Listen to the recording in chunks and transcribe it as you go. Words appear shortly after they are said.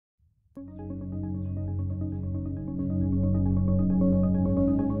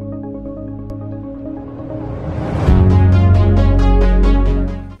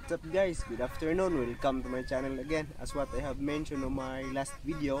guys, good afternoon. Welcome to my channel again. As what I have mentioned on my last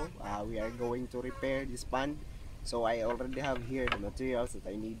video, we are going to repair this pond. So I already have here the materials that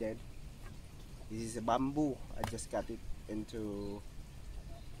I needed. This is a bamboo. I just cut it into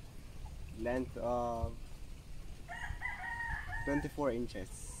length of 24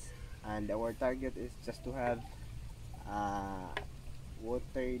 inches. And our target is just to have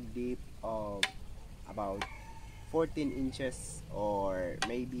water deep of about 14 inches or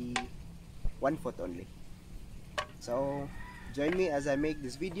maybe 1 foot only. So join me as I make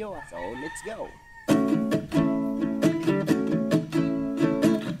this video. So let's go.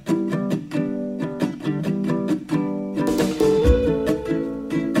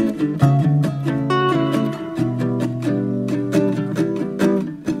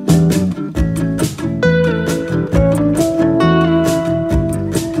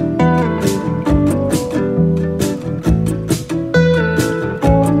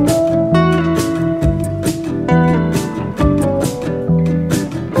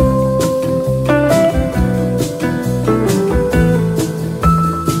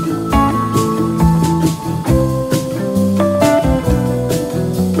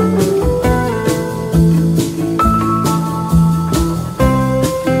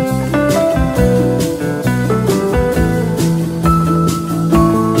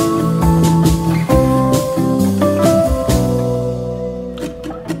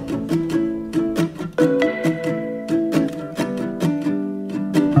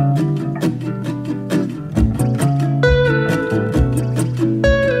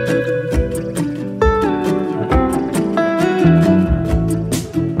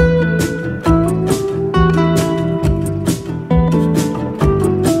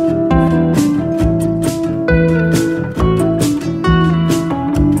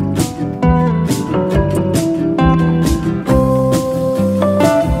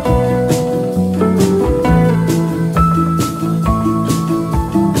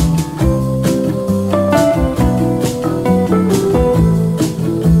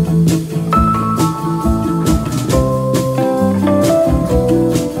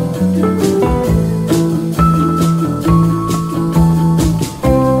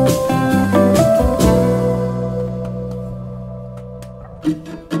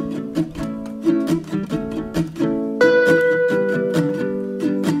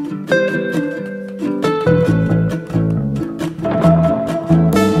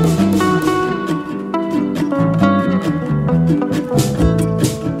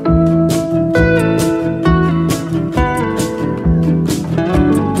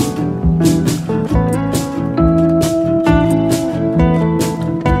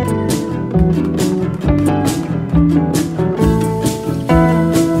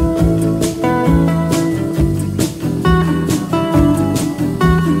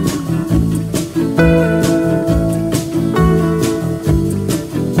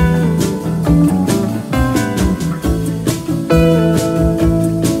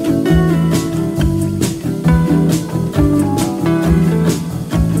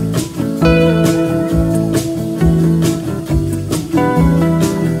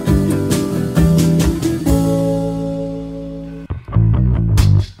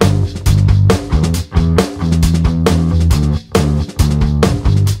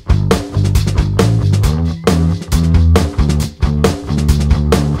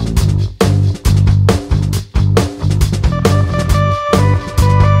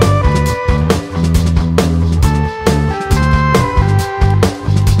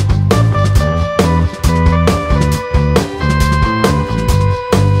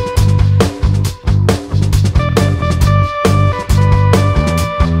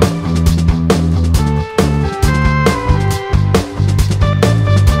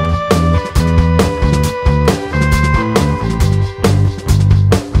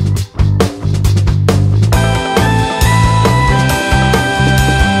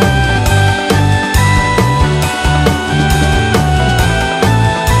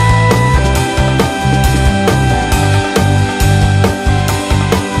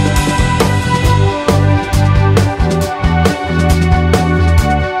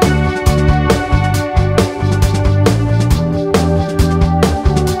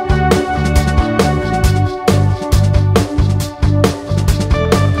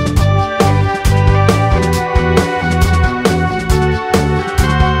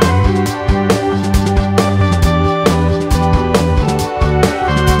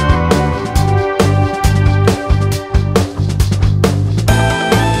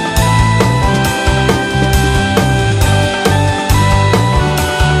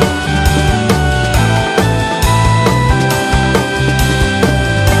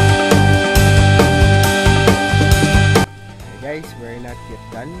 not yet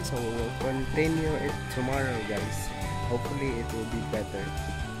done, so we'll continue it tomorrow, guys. Hopefully it will be better.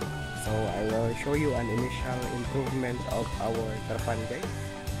 So I will show you an initial improvement of our trapond, guys.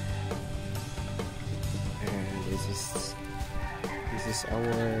 And this is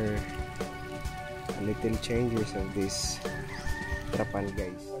our little changes of this trapond,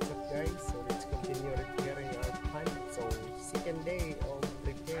 guys. What's up, guys? So let's continue repairing our pond. So second day of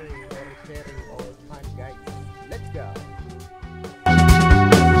repairing our pond, guys. Let's go.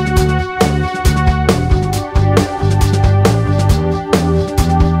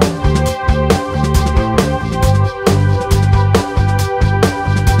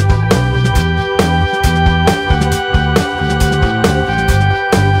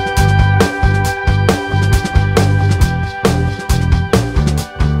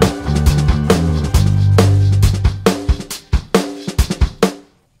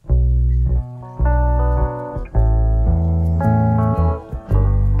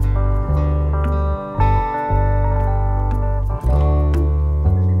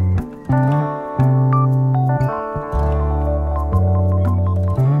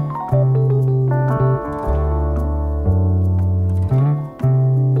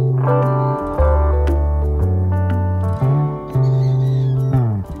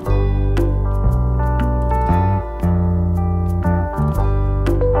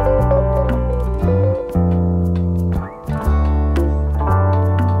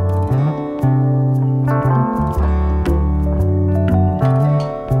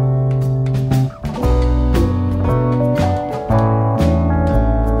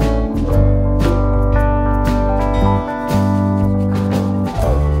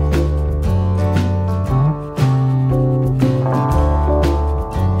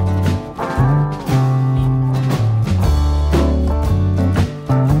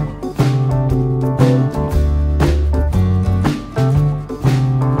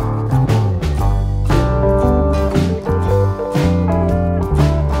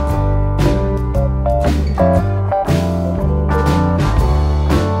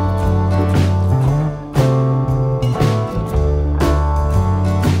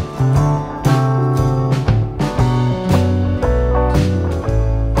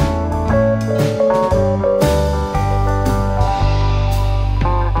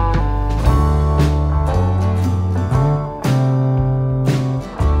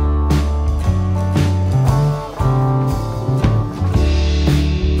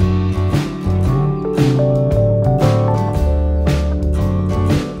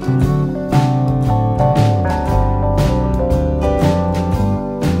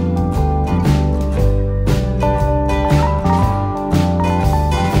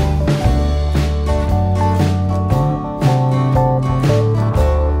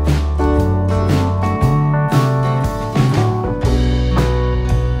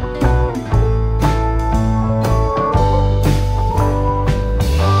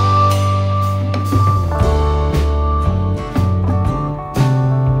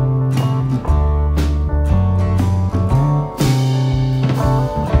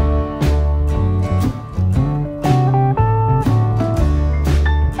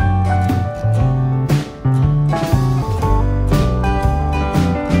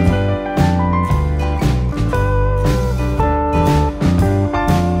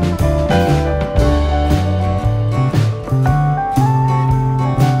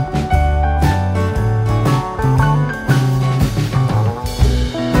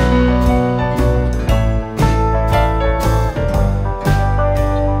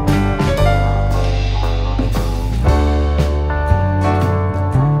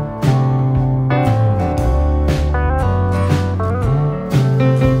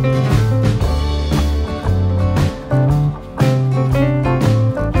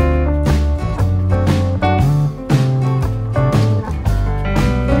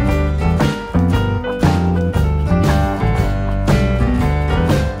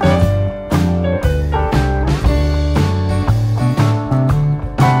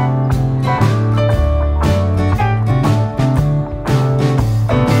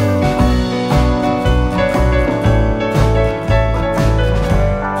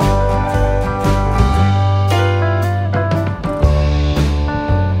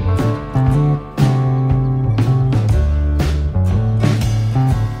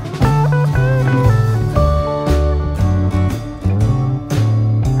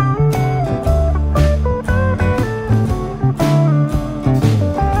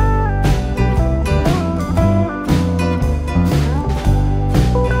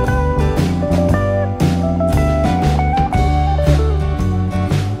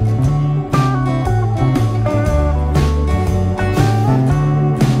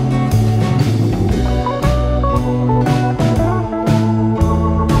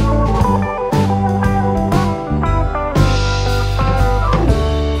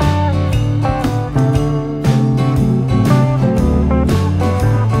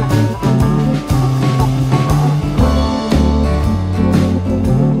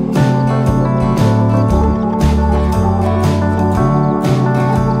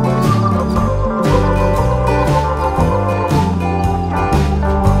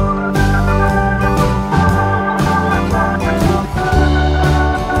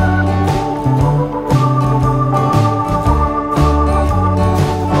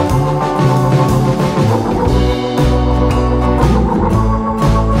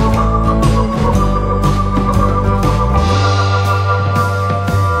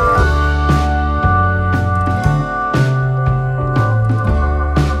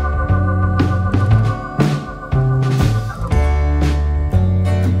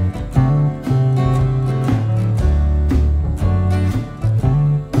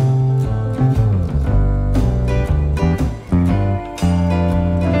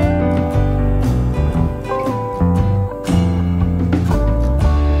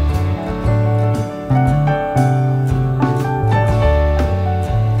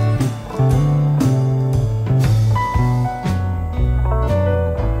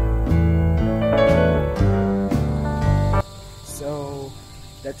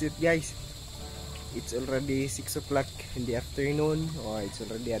 that's it guys. It's already 6 o'clock in the afternoon, or it's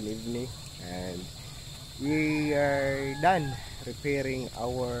already an evening, and we are done repairing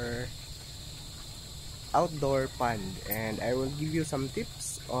our outdoor pond, and I will give you some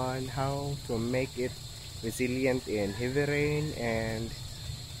tips on how to make it resilient in heavy rain, and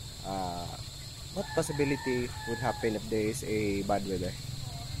uh, what possibility would happen if there is a bad weather.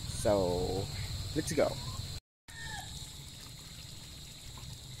 So let's go.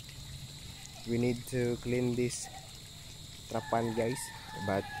 We need to clean this trapond guys,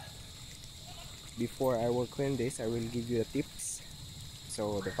 but before I will clean this, I will give you the tips,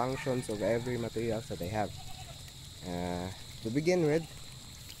 so the functions of every materials that I have. To begin with,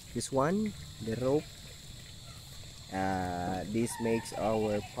 this one, the rope. This makes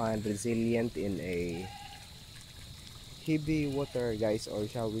our pond resilient in a heavy water guys, or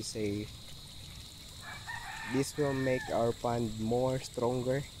shall we say, this will make our pond more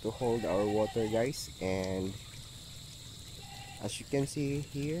stronger to hold our water guys. And as you can see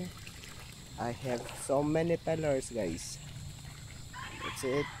here, I have so many pillars guys. That's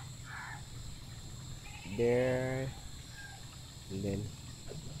it there, and then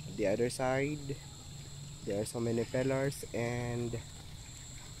the other side there are so many pillars, and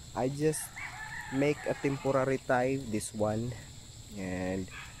I just make a temporary tie this one, and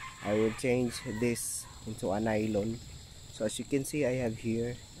I will change this into a nylon. So as you can see, I have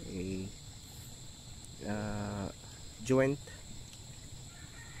here a joint.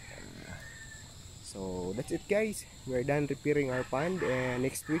 So that's it guys, we're done repairing our pond, and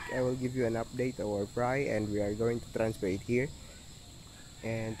next week I will give you an update of our fry, and we are going to transfer it here.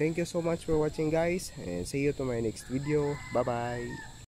 And thank you so much for watching guys, and see you to my next video. Bye bye.